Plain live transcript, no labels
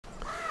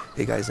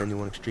Hey guys,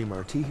 Anyone Extreme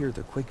RT here,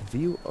 the quick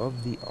view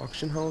of the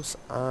auction house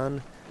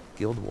on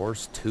Guild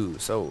Wars 2.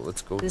 So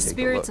let's go The take a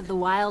spirits look. of the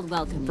wild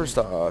welcome First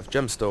you. off,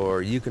 gem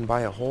store. You can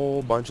buy a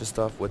whole bunch of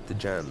stuff with the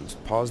gems.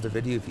 Pause the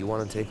video if you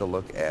want to take a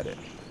look at it.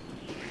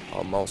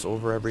 I'll mouse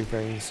over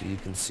everything so you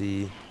can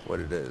see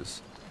what it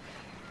is.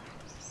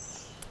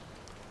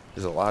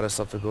 There's a lot of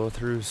stuff to go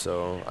through,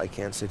 so I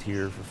can't sit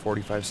here for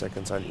 45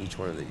 seconds on each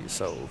one of these.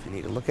 So if you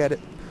need to look at it,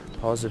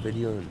 pause the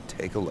video and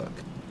take a look.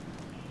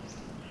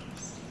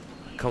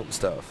 Account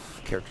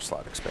stuff, character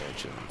slot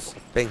expansions,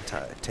 bank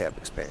tab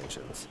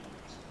expansions,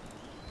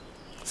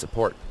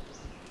 support.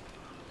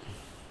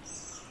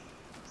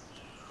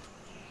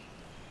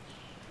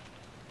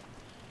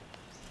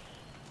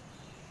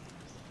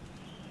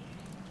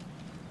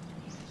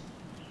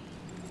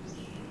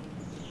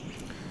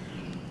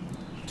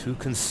 Two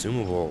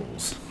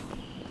consumables.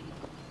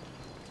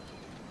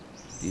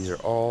 These are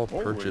all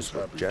purchased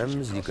with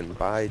gems. You can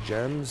buy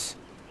gems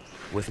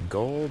with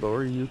gold,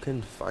 or you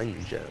can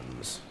find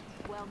gems.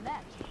 Well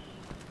met.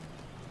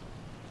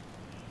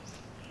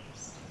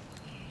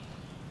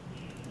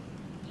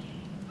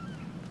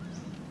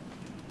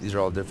 These are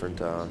all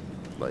different,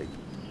 like,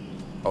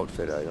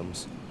 outfit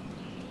items.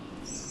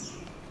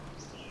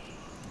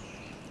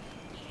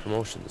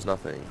 Promotions,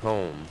 nothing.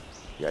 Home,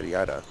 yada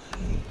yada.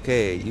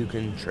 Okay, you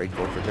can trade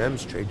gold for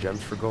gems, trade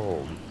gems for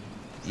gold.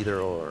 Either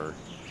or.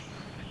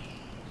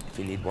 If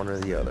you need one or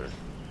the other.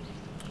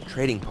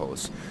 Trading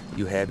posts.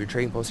 You have your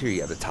trading posts here.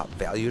 You have the top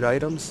valued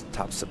items,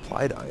 top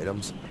supplied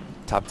items,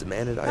 top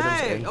demanded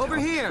items, and over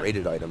top here.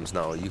 traded items.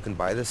 Now, you can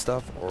buy this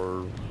stuff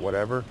or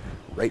whatever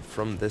right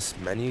from this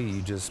menu.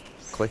 You just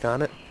click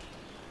on it,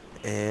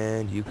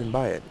 and you can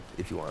buy it.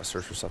 If you want to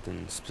search for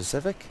something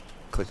specific,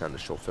 click on the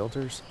show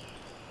filters.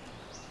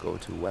 Go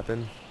to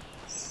weapon.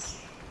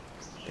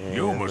 And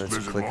You must let's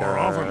visit click more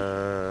often.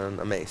 on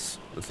a mace.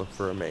 Let's look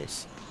for a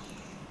mace.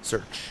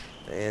 Search.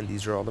 And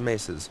these are all the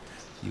maces.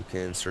 You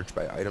can search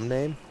by item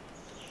name,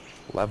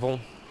 level,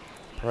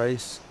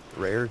 price,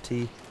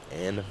 rarity,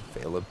 and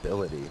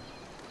availability.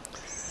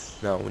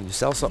 Now, when you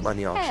sell something on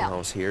the auction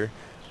house here,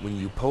 when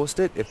you post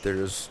it, if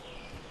there's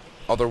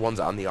other ones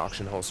on the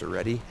auction house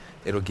already,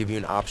 it'll give you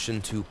an option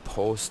to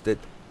post it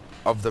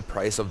of the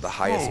price of the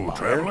highest Whoa, buyer,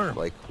 traveler.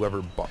 like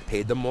whoever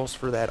paid the most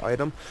for that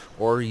item,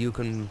 or you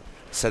can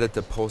set it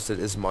to post it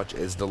as much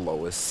as the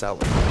lowest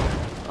seller.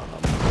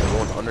 It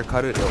won't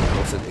undercut it, it'll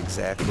post it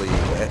exactly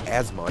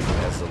as much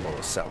as the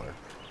lowest seller.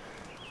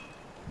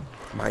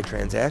 My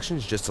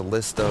transactions, just a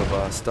list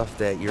of stuff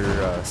that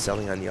you're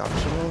selling on the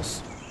auction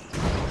house.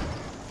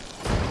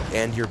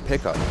 And your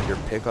pickup. Your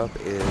pickup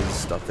is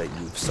stuff that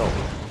you've sold.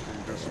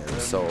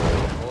 And so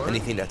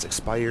anything that's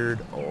expired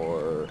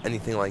or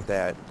anything like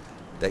that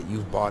that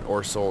you've bought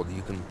or sold,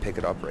 you can pick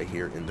it up right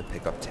here in the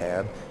pickup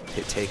tab.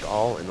 Hit take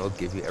all and it'll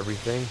give you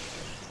everything.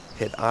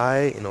 Hit I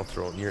and it'll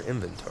throw it in your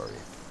inventory.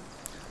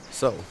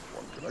 So,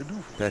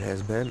 that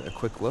has been a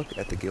quick look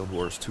at the Guild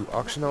Wars 2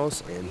 auction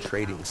house and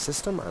trading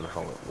system on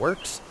how it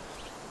works.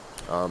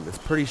 It's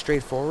pretty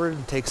straightforward.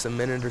 It takes a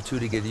minute or two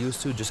to get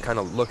used to. Just kind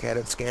of look at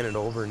it, scan it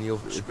over, and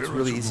it's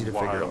really easy to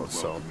figure out.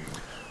 So,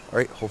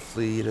 alright,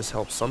 hopefully this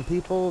helps some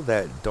people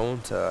that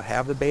don't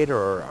have the beta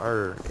or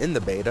are in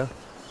the beta,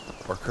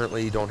 or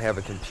currently don't have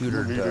a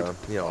computer to,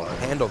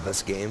 handle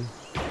this game.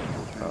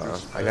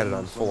 I got it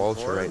on full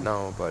ultra right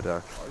now,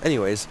 but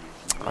anyways,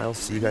 I'll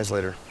see you guys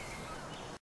later.